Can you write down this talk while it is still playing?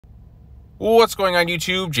What's going on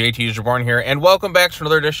YouTube? JT is Reborn here, and welcome back to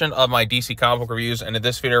another edition of my DC comic book reviews. And in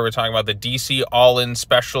this video, we're talking about the DC All-In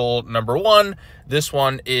Special #1. This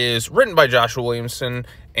one is written by Joshua Williamson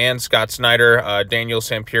and Scott Snyder. Daniel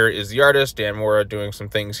Sampere is the artist, Dan Mora doing some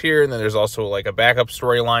things here, and then there's also like a backup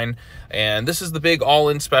storyline. And this is the big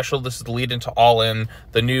All-In Special. This is the lead into All-In,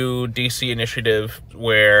 the new DC initiative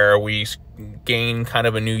where we gain kind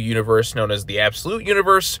of a new universe known as the Absolute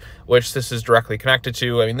Universe, which this is directly connected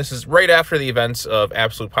to. I mean, this is right after the events of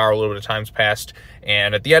Absolute Power, a little bit of time's passed,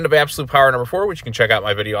 and at the end of Absolute Power #4, which you can check out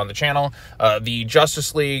my video on the channel, the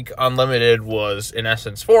Justice League Unlimited was in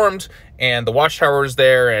essence formed, and the Watchtower is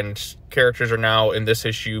there, and characters are now in this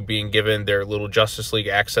issue being given their little Justice League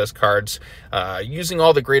access cards, using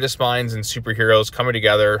all the greatest minds and superheroes coming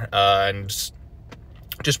together and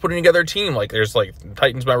just putting together a team. Like, there's like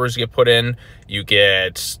Titans members get put in, you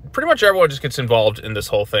get pretty much everyone just gets involved in this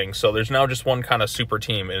whole thing. So there's now just one kind of super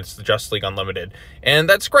team, and it's the Justice League Unlimited, and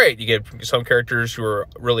that's great. You get some characters who are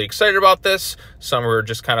really excited about this, some are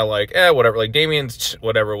just kind of like whatever, like Damian's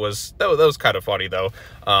whatever was that was kind of funny though,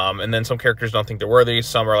 and then some characters don't think they're worthy.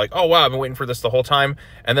 Some are like, oh wow, I've been waiting for this the whole time.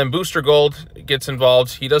 And then Booster Gold gets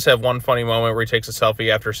involved. He does have one funny moment where he takes a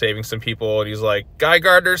selfie after saving some people, and he's like, Guy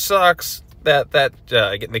Gardner sucks.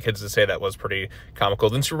 Getting the kids to say that was pretty comical.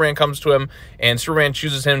 Then Superman comes to him, and Superman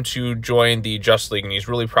chooses him to join the Justice League, and he's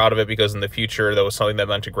really proud of it because in the future that was something that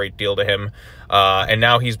meant a great deal to him. And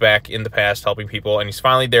now he's back in the past helping people, and he's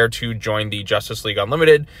finally there to join the Justice League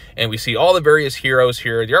Unlimited. And we see all the various heroes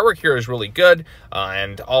here. The artwork here is really good,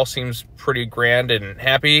 and all seems pretty grand and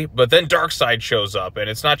happy. But then Darkseid shows up, and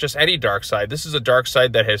it's not just any Darkseid. This is a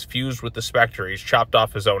Darkseid that has fused with the Spectre. He's chopped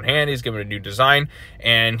off his own hand. He's given a new design,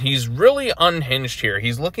 and he's really unhinged here.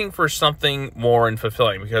 He's looking for something more and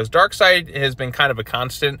fulfilling, because Darkseid has been kind of a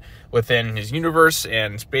constant within his universe,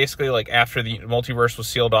 and basically like after the multiverse was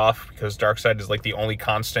sealed off, because Darkseid is like the only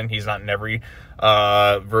constant, he's not in every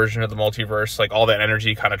version of the multiverse, like all that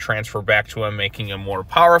energy kind of transferred back to him, making him more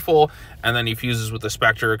powerful. And then he fuses with the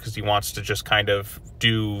Spectre because he wants to just kind of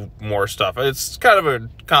do more stuff. It's kind of a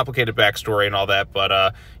complicated backstory and all that,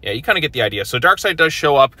 but yeah, you kind of get the idea. So Darkseid does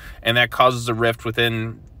show up, and that causes a rift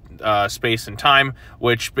within space and time,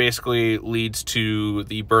 which basically leads to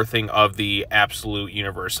the birthing of the Absolute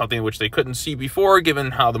Universe, something which they couldn't see before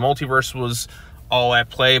given how the multiverse was all at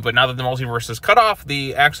play. But now that the multiverse is cut off,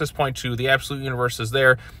 the access point to the Absolute Universe is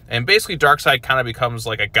there, and basically Darkseid kind of becomes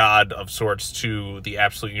like a god of sorts to the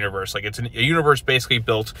Absolute Universe. Like, it's a universe basically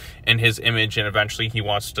built in his image, and eventually he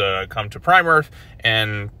wants to come to Prime Earth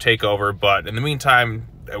and take over, but in the meantime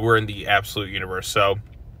we're in the Absolute Universe. So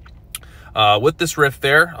with this rift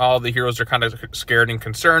there, all the heroes are kind of scared and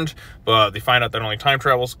concerned, but they find out that only time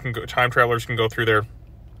travelers can go through there.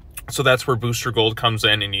 So that's where Booster Gold comes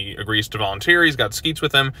in, and he agrees to volunteer. He's got Skeets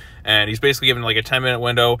with him, and he's basically given like a 10-minute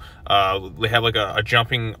window. They have like a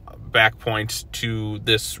jumping back point to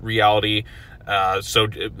this reality, so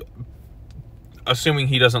assuming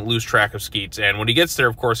he doesn't lose track of Skeets. And when he gets there,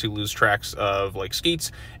 of course, he loses tracks of like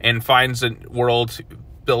Skeets, and finds a world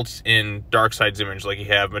built in Darkseid's image. Like, you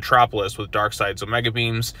have Metropolis with Darkseid's Omega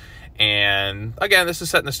Beams, and again, this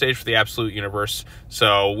is setting the stage for the Absolute Universe.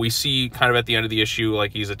 So we see kind of at the end of the issue,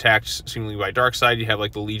 like, he's attacked seemingly by Darkseid. You have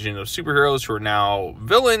like the Legion of superheroes who are now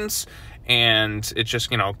villains, and it's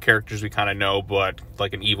just, you know, characters we kind of know, but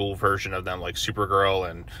like an evil version of them, like Supergirl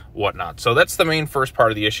and whatnot. So that's the main first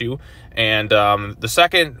part of the issue. And the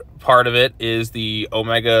second part of it is the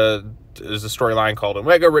Omega, is a storyline called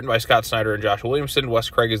Omega, written by Scott Snyder and Joshua Williamson. Wes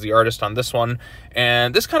Craig is the artist on this one,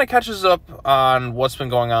 and this kind of catches up on what's been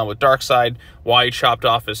going on with Darkseid, why he chopped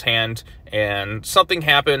off his hand, and something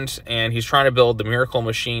happened, and he's trying to build the miracle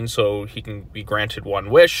machine so he can be granted one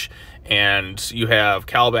wish. And you have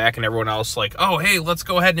Calback and everyone else like, oh hey, let's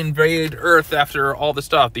go ahead and invade Earth after all the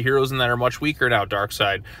stuff. The heroes in that are much weaker now,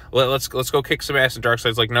 Darkseid. Let's go kick some ass. And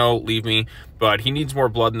Darkseid's like, no, leave me. But he needs more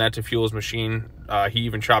blood than that to fuel his machine. He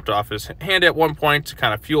even chopped off his hand at one point to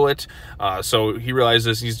kind of fuel it. So he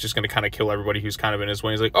realizes he's just going to kind of kill everybody who's kind of in his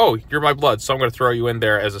way. He's like, oh, you're my blood, so I'm going to throw you in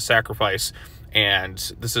there as a sacrifice. And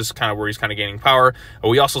this is kind of where he's kind of gaining power.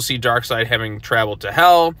 We also see Darkseid having traveled to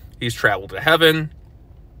hell. He's traveled to heaven.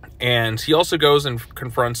 And he also goes and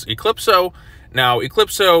confronts Eclipso. Now,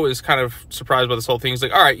 Eclipso is kind of surprised by this whole thing. He's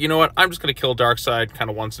like, all right, you know what? I'm just going to kill Darkseid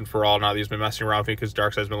kind of once and for all. Now that he's been messing around with me, because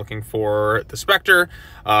Darkseid's been looking for the Spectre.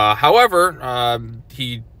 However,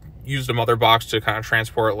 he used a mother box to kind of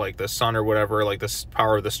transport like the sun or whatever, like this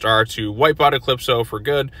power of the star, to wipe out Eclipso for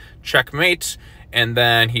good. Checkmate. And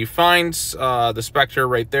then he finds the Spectre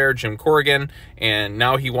right there, Jim Corrigan, and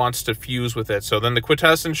now he wants to fuse with it. So then the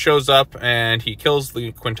Quintessence shows up, and he kills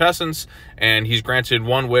the Quintessence, and he's granted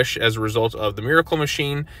one wish as a result of the Miracle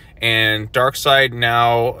Machine. And Darkseid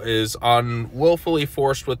now is unwillfully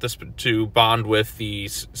forced with this to bond with the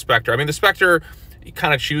Spectre. I mean, the Spectre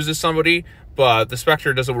kind of chooses somebody, but the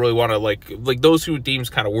Spectre doesn't really want to, like those who deems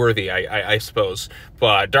kind of worthy, I suppose.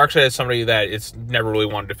 But Darkseid is somebody that it's never really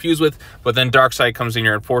wanted to fuse with, but then Darkseid comes in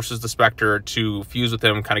here and forces the Spectre to fuse with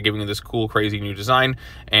him, kind of giving him this cool, crazy new design.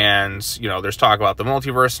 And, you know, there's talk about the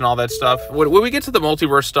multiverse and all that stuff. When we get to the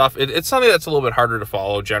multiverse stuff, it's something that's a little bit harder to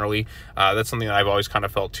follow, generally. That's something that I've always kind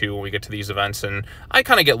of felt, too, when we get to these events, and I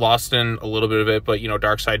kind of get lost in a little bit of it, but, you know,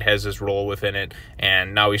 Darkseid has his role within it,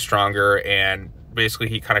 and now he's stronger, and basically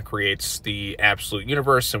he kind of creates the absolute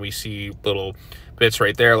universe, and we see little bits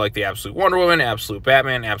right there like the absolute Wonder Woman, absolute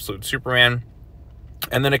Batman, absolute Superman.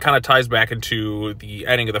 And then it kind of ties back into the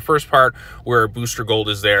ending of the first part where Booster Gold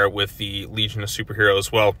is there with the Legion of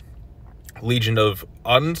Superheroes. Well, Legion of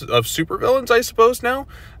supervillains, I suppose, now.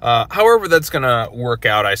 However that's gonna work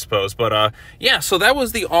out, I suppose. But yeah, so that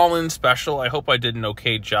was the all-in special. I hope I did an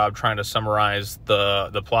okay job trying to summarize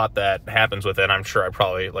the plot that happens with it. I'm sure I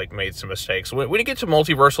probably like made some mistakes. When you get to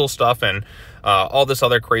multiversal stuff and all this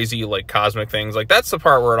other crazy like cosmic things, like that's the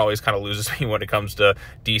part where it always kind of loses me when it comes to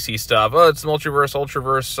DC stuff. Oh, it's multiverse,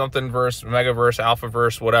 ultraverse, something verse, megaverse,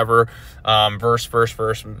 alphaverse, whatever, verse,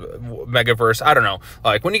 megaverse. I don't know.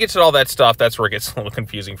 Like when you get to all that stuff, that's where it gets a little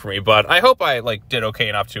confusing for me, but I hope I like did okay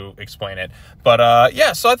enough to explain it. But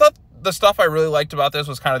yeah, so I thought the stuff I really liked about this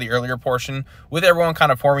was kind of the earlier portion with everyone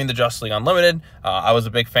kind of forming the Justice League Unlimited. I was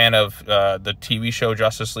a big fan of the TV show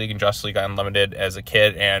Justice League and Justice League Unlimited as a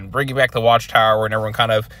kid, and bringing back the Watchtower and everyone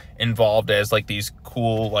kind of involved as like these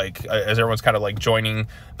cool, like as everyone's kind of like joining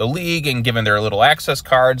the league and given their little access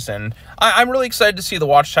cards. And I'm really excited to see the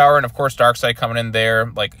Watchtower, and of course Darkseid coming in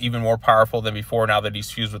there like even more powerful than before now that he's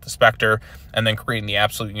fused with the Spectre, and then creating the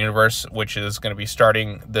Absolute Universe, which is going to be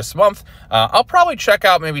starting this month. I'll probably check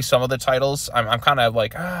out maybe some of the titles. I'm kind of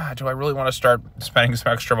like, do I really want to start spending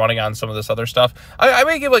some extra money on some of this other stuff? I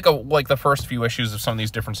may give like the first few issues of some of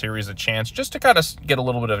these different series a chance, just to kind of get a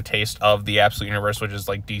little bit of a taste of the Absolute Universe, which is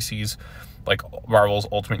like DC's, like Marvel's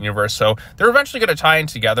Ultimate Universe. So they're eventually going to tie in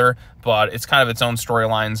together, but it's kind of its own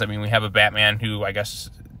storylines. I mean, we have a Batman who I guess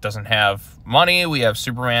doesn't have money. We have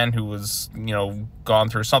Superman who was, you know, gone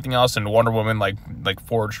through something else, and Wonder Woman like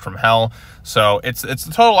forged from hell. So it's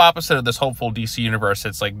the total opposite of this hopeful DC universe.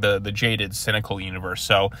 It's like the jaded, cynical universe.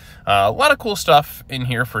 So a lot of cool stuff in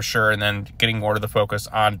here for sure. And then getting more to the focus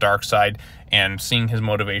on Darkseid and seeing his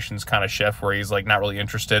motivations kind of shift, where he's like not really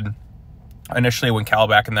interested. Initially, when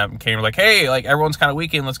Calabac and them came, like, hey, like everyone's kind of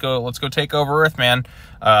weakened, let's go take over Earth, man.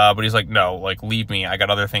 But he's like, no, like leave me, I got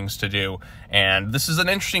other things to do. And this is an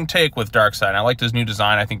interesting take with Darkseid. I liked his new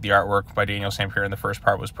design. I think the artwork by Daniel St. Pierre in the first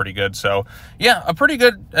part was pretty good. So yeah, a pretty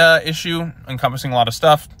good issue encompassing a lot of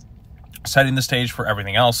stuff, setting the stage for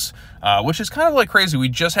everything else, which is kind of like crazy. We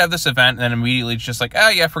just have this event, and then immediately it's just like, oh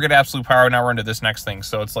yeah, forget absolute power, now we're into this next thing.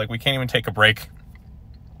 So it's like we can't even take a break.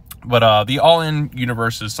 But the all-in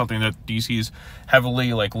universe is something that DC's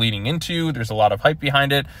heavily like leaning into. There's a lot of hype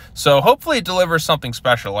behind it, so hopefully it delivers something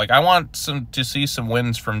special. Like I want to see some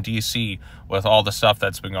wins from DC with all the stuff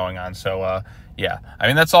that's been going on. So yeah, I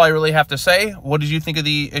mean, that's all I really have to say. What did you think of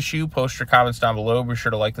the issue? Post your comments down below. Be sure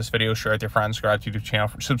to like this video, share it with your friends,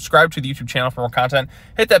 subscribe to the YouTube channel for more content,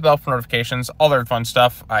 hit that bell for notifications, all that fun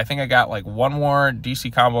stuff. I think I got like one more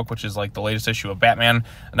DC comic book, which is like the latest issue of Batman,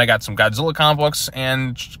 and I got some Godzilla comic books.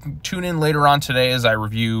 And tune in later on today as I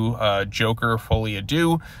review Joker Folie à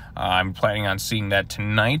Deux. I'm planning on seeing that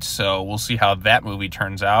tonight, so we'll see how that movie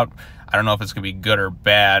turns out. I don't know if it's going to be good or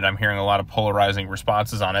bad. I'm hearing a lot of polarizing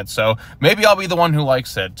responses on it, so maybe I'll be the one who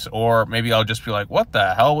likes it, or maybe I'll just be like, what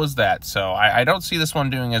the hell was that? So I don't see this one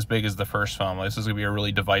doing as big as the first film. This is going to be a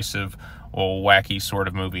really divisive, wacky sort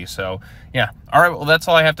of movie. So yeah, all right, well, that's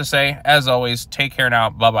all I have to say. As always, take care now.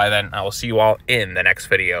 Bye-bye then. I will see you all in the next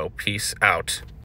video. Peace out.